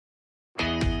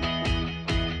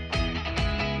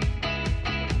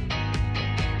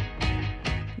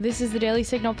This is the Daily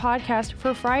Signal podcast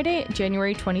for Friday,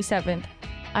 January 27th.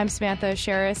 I'm Samantha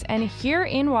Sherris, and here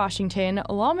in Washington,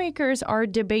 lawmakers are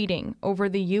debating over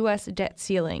the U.S. debt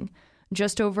ceiling.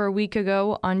 Just over a week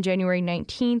ago, on January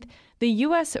 19th, the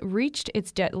U.S. reached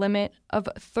its debt limit of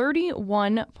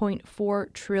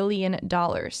 $31.4 trillion.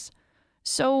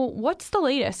 So what's the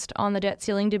latest on the debt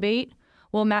ceiling debate?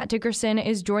 Well, Matt Dickerson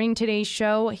is joining today's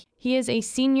show. He is a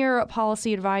senior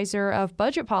policy advisor of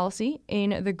budget policy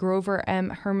in the Grover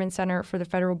M. Herman Center for the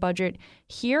Federal Budget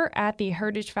here at the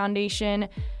Heritage Foundation,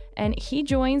 and he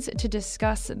joins to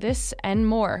discuss this and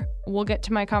more. We'll get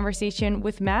to my conversation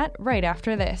with Matt right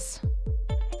after this.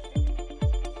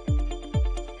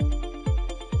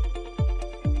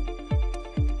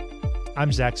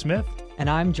 I'm Zach Smith. And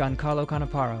I'm Giancarlo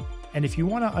Canaparo. And if you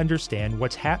want to understand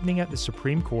what's happening at the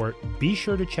Supreme Court, be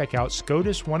sure to check out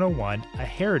SCOTUS 101, a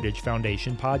Heritage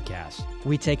Foundation podcast.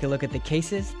 We take a look at the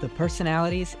cases, the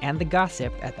personalities, and the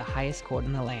gossip at the highest court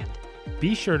in the land.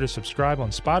 Be sure to subscribe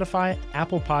on Spotify,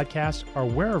 Apple Podcasts, or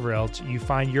wherever else you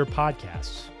find your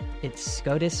podcasts. It's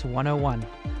SCOTUS 101.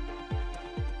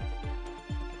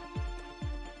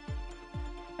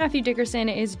 Matthew Dickerson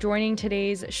is joining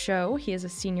today's show. He is a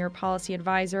senior policy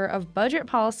advisor of budget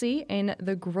policy in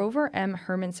the Grover M.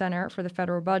 Herman Center for the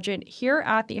Federal Budget here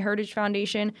at the Heritage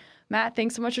Foundation. Matt,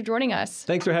 thanks so much for joining us.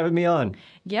 Thanks for having me on.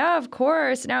 Yeah, of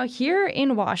course. Now, here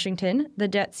in Washington, the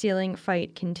debt ceiling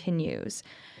fight continues.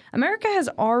 America has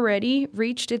already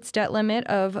reached its debt limit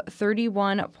of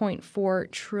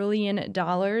 $31.4 trillion,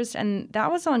 and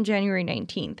that was on January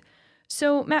 19th.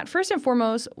 So, Matt, first and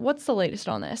foremost, what's the latest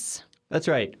on this? That's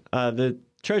right. The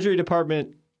Treasury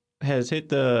Department has hit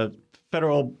the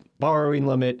federal borrowing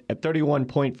limit at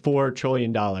 $31.4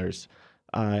 trillion.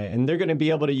 And they're going to be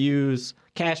able to use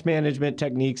cash management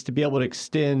techniques to be able to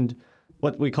extend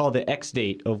what we call the X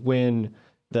date of when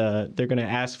they're going to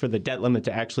ask for the debt limit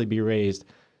to actually be raised,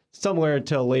 somewhere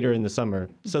until later in the summer.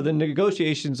 So the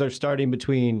negotiations are starting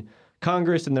between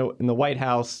Congress and the White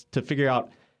House to figure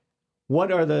out what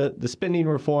are the spending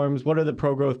reforms, what are the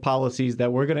pro-growth policies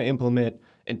that we're going to implement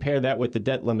and pair that with the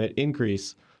debt limit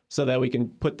increase so that we can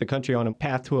put the country on a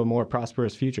path to a more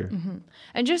prosperous future. Mm-hmm.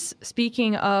 And just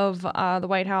speaking of the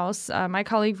White House, my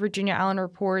colleague Virginia Allen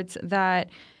reports that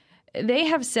they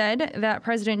have said that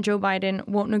President Joe Biden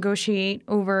won't negotiate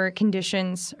over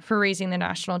conditions for raising the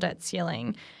national debt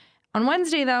ceiling. On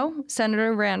Wednesday, though,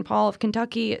 Senator Rand Paul of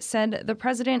Kentucky said the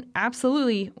president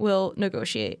absolutely will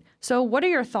negotiate. So what are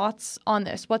your thoughts on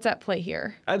this? What's at play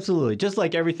here? Absolutely. Just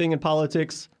like everything in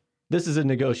politics, this is a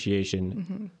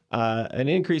negotiation. Mm-hmm. An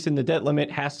increase in the debt limit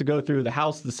has to go through the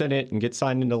House, the Senate, and get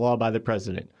signed into law by the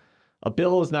president. A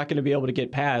bill is not going to be able to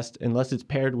get passed unless it's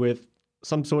paired with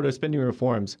some sort of spending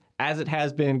reforms, as it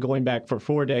has been going back for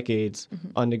 4 decades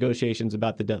on negotiations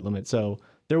about the debt limit. So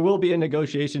there will be a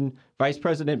negotiation. Vice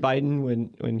President Biden,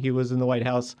 when he was in the White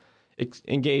House,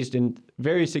 engaged in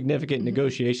very significant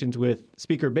negotiations with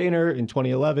Speaker Boehner in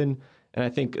 2011, and I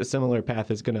think a similar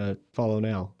path is going to follow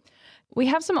now. We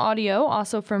have some audio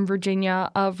also from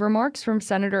Virginia of remarks from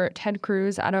Senator Ted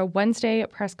Cruz at a Wednesday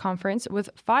press conference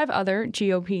with 5 other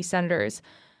GOP senators.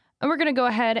 And we're going to go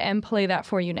ahead and play that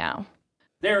for you now.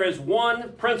 There is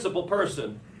one principal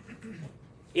person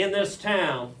in this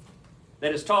town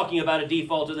that is talking about a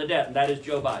default in the debt, and that is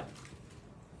Joe Biden.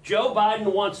 Joe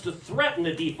Biden wants to threaten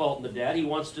a default in the debt. He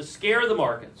wants to scare the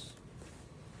markets.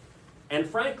 And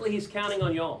frankly, he's counting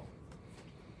on y'all.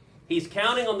 He's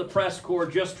counting on the press corps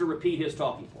just to repeat his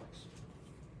talking points.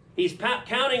 He's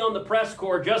counting on the press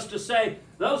corps just to say,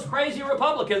 those crazy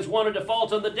Republicans want a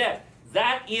default on the debt.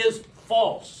 That is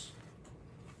false.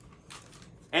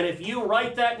 And if you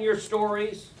write that in your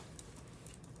stories,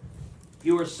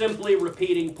 you are simply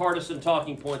repeating partisan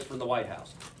talking points from the White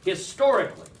House.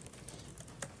 Historically,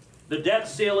 the debt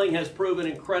ceiling has proven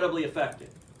incredibly effective.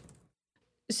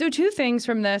 So 2 things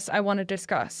from this I want to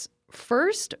discuss.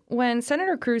 First, when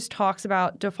Senator Cruz talks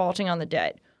about defaulting on the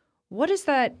debt, what does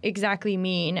that exactly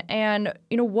mean? And,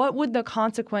 what would the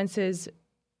consequences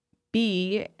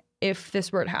be if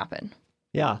this were to happen?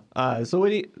 Yeah. So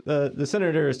what the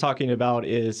senator is talking about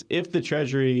is if the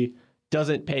Treasury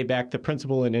doesn't pay back the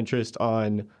principal and interest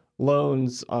on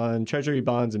loans, on Treasury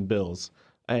bonds and bills.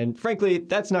 And frankly,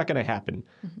 that's not going to happen.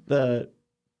 Mm-hmm. The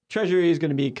Treasury is going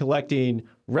to be collecting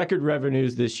record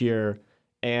revenues this year,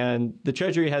 and the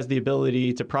Treasury has the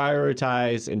ability to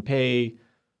prioritize and pay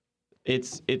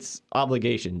its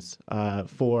obligations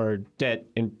for debt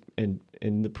and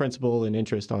the principal and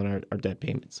interest on our debt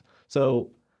payments. So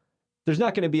there's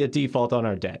not going to be a default on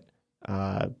our debt.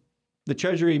 The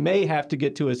Treasury may have to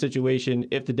get to a situation,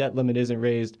 if the debt limit isn't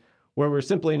raised, where we're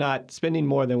simply not spending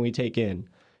more than we take in.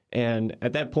 And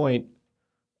at that point,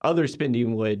 other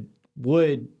spending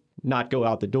would not go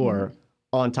out the door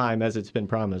on time as it's been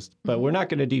promised. But we're not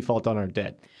going to default on our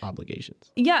debt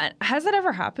obligations. Yeah. Has that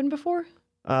ever happened before?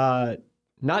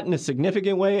 Not in a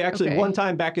significant way. Actually, one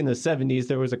time back in the 70s,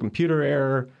 there was a computer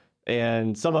error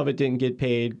and some of it didn't get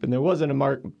paid. But there wasn't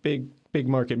a big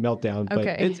market meltdown. But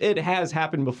it has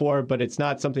happened before, but it's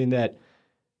not something that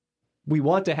we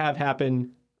want to have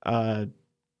happen.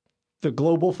 The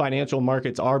global financial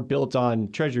markets are built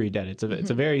on treasury debt. It's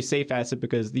a very safe asset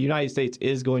because the United States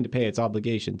is going to pay its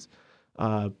obligations.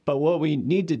 But what we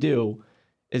need to do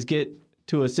is get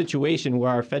to a situation where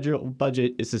our federal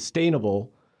budget is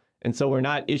sustainable, and so we're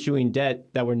not issuing debt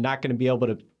that we're not going to be able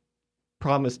to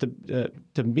promise to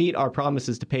meet our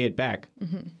promises to pay it back.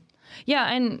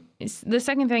 Yeah, and the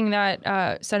second thing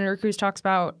that Senator Cruz talks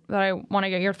about that I want to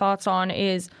get your thoughts on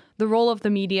is the role of the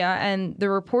media and the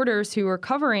reporters who are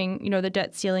covering, the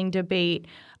debt ceiling debate.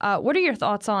 What are your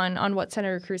thoughts on what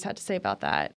Senator Cruz had to say about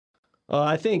that?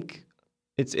 I think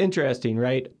it's interesting,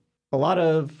 right? A lot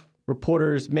of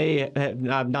reporters may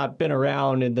have not been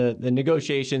around in the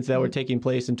negotiations that were taking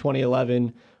place in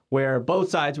 2011, where both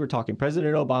sides were talking.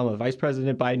 President Obama, Vice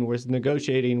President Biden was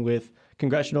negotiating with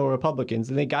congressional Republicans,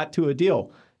 and they got to a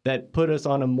deal that put us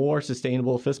on a more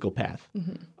sustainable fiscal path.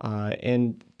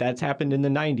 And that's happened in the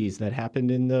 90s. That happened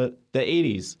in the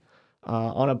 80s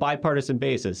on a bipartisan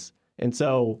basis. And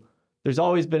so there's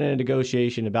always been a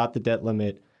negotiation about the debt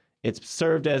limit. It's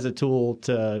served as a tool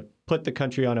to put the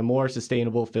country on a more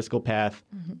sustainable fiscal path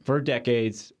for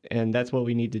decades, and that's what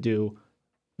we need to do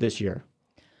this year.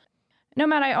 No,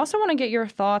 Matt, I also want to get your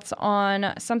thoughts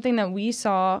on something that we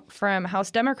saw from House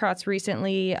Democrats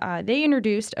recently. They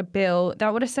introduced a bill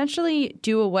that would essentially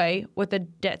do away with the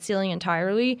debt ceiling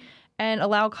entirely and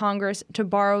allow Congress to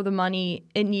borrow the money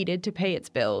it needed to pay its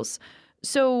bills.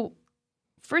 So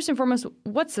first and foremost,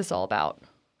 what's this all about?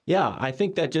 Yeah, I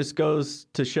think that just goes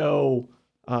to show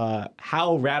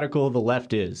how radical the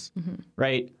left is,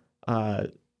 right?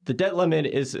 The debt limit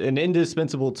is an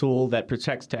indispensable tool that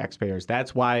protects taxpayers.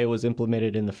 That's why it was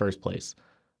implemented in the first place.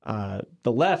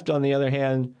 The left, on the other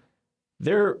hand,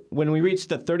 when we reach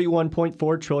the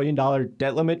 $31.4 trillion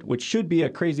debt limit, which should be a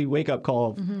crazy wake-up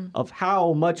call of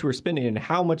how much we're spending and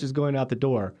how much is going out the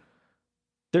door,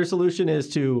 their solution is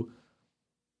to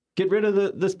get rid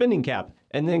of the spending cap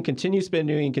and then continue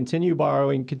spending, continue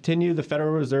borrowing, continue the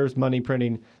Federal Reserve's money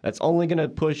printing. That's only going to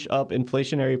push up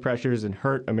inflationary pressures and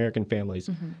hurt American families.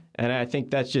 And I think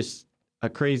that's just a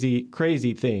crazy,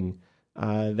 crazy thing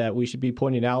that we should be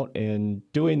pointing out and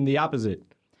doing the opposite.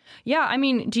 Yeah, I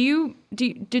mean, do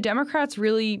Democrats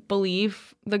really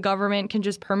believe the government can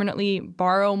just permanently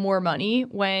borrow more money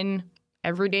when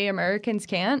everyday Americans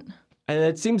can't? And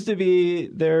it seems to be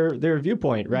their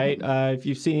viewpoint, right? If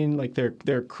you've seen like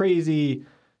their crazy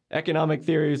economic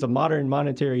theories of modern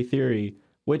monetary theory,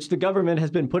 which the government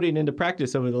has been putting into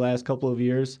practice over the last couple of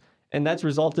years, and that's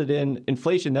resulted in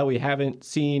inflation that we haven't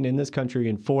seen in this country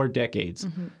in 4 decades.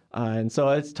 And so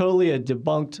it's totally a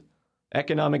debunked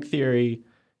economic theory.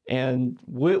 And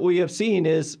what we have seen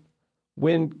is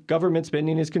when government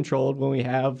spending is controlled, when we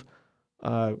have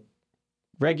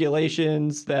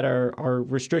regulations that are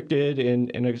restricted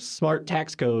in a smart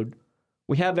tax code,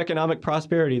 we have economic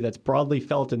prosperity that's broadly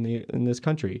felt in this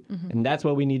country. And that's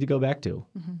what we need to go back to.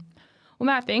 Well,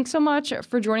 Matt, thanks so much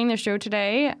for joining the show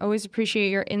today. I always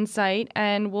appreciate your insight,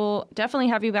 and we'll definitely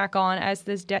have you back on as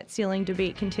this debt ceiling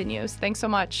debate continues. Thanks so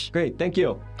much. Great. Thank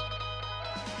you.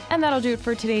 And that'll do it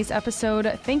for today's episode.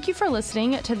 Thank you for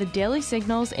listening to the Daily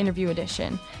Signal's Interview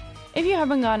Edition. If you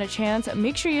haven't gotten a chance,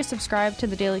 make sure you subscribe to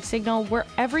the Daily Signal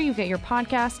wherever you get your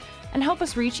podcasts and help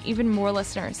us reach even more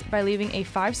listeners by leaving a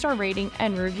 5-star rating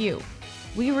and review.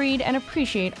 We read and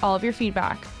appreciate all of your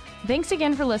feedback. Thanks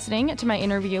again for listening to my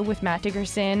interview with Matt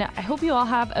Dickerson. I hope you all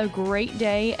have a great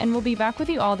day, and we'll be back with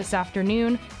you all this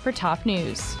afternoon for Top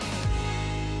News.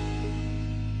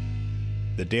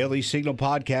 The Daily Signal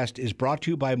podcast is brought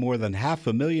to you by more than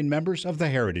 500,000 members of the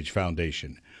Heritage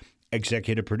Foundation.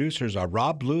 Executive producers are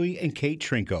Rob Bluey and Kate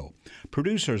Trinko.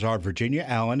 Producers are Virginia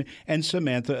Allen and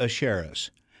Samantha Asheris.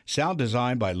 Sound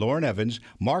design by Lauren Evans,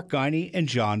 Mark Guiney, and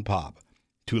John Popp.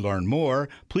 To learn more,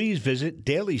 please visit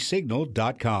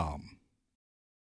dailysignal.com.